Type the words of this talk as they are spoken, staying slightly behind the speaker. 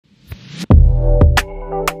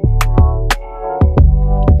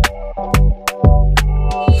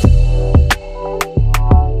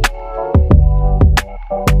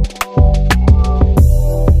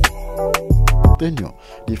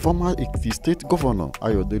Ekiti State Governor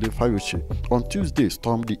Fayose on Tuesday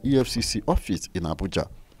stormed the EFCC office in Abuja.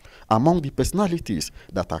 Among the personalities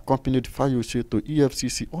that accompanied Fayose to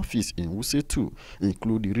EFCC office in Wuse 2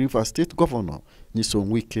 include the Rivers State Governor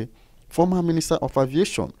Wike, former Minister of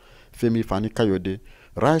Aviation Femi Fani-Kayode,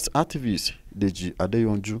 rights activist Deji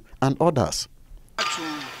Adeyonju, and others.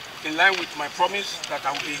 In line with my promise that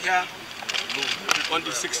I will be here on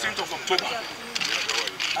the 16th of October.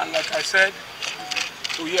 And like I said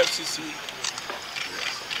to EFCC,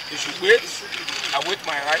 they should wait. I wait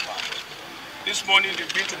my right. This morning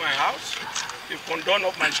they've been to my house. They've condoned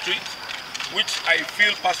up my street, which I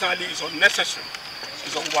feel personally is unnecessary,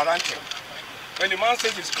 is unwarranted. When the man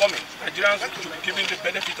says he's coming, Nigerians should be given the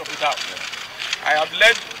benefit of the doubt. I have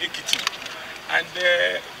led Ekiti, and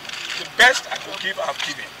the best I could give, I have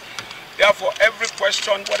given. Therefore, every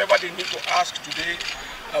question, whatever they need to ask today,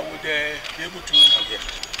 I would be able to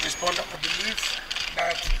respond. I believe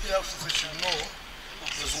that the EFCC should know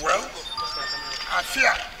as well. I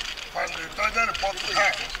fear when the intelligence report we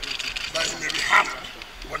have that he may be harmed.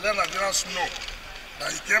 But then Nigerians know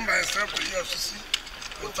that he came by himself to EFCC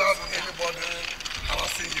without anybody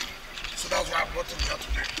harassing him. So that's why I brought him here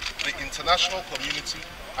today. The international community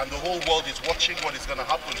and the whole world is watching what is going to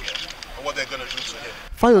happen here and what they're going to do to him.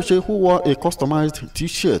 Fayose, who wore a customized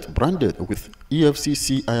t-shirt branded with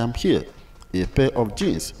EFCC I am here, a pair of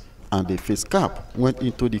jeans and a face cap, went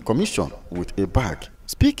into the commission with a bag.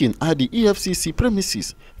 Speaking at the EFCC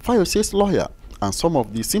premises, Fayose's lawyer and some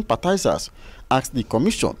of the sympathizers asked the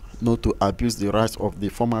commission not to abuse the rights of the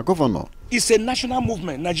former governor. It's a national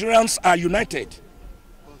movement. Nigerians are united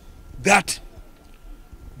that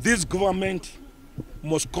this government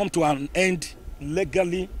must come to an end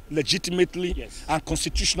legally, legitimately, and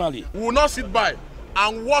constitutionally. We will not sit by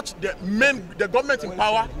and watch the government in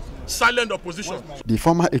power silent opposition. The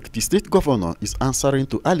former Ekiti State Governor is answering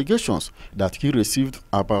to allegations that he received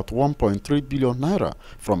about 1.3 billion naira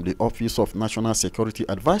from the Office of National Security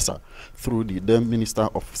Advisor through the then Minister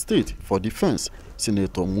of State for Defense,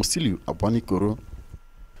 Senator Musiliu Abanikoro.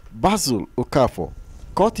 Basil Okafor,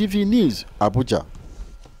 Core TV News, Abuja.